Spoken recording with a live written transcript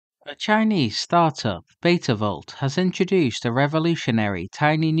A Chinese startup, Betavolt, has introduced a revolutionary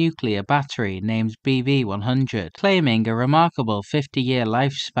tiny nuclear battery named BV100, claiming a remarkable 50-year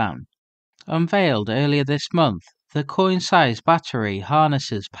lifespan. Unveiled earlier this month, the coin-sized battery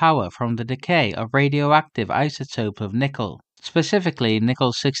harnesses power from the decay of radioactive isotope of nickel, specifically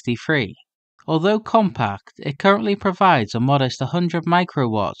nickel-63. Although compact, it currently provides a modest 100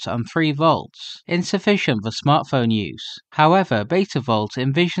 microwatts and 3 volts, insufficient for smartphone use. However, Betavolt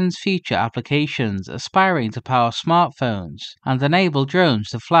envisions future applications aspiring to power smartphones and enable drones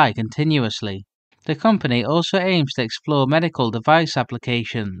to fly continuously. The company also aims to explore medical device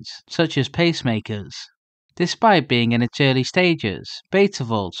applications, such as pacemakers. Despite being in its early stages,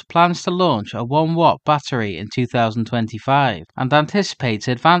 Betavolt plans to launch a 1-watt battery in 2025 and anticipates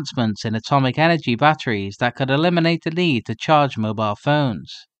advancements in atomic energy batteries that could eliminate the need to charge mobile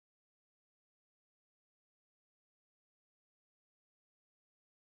phones.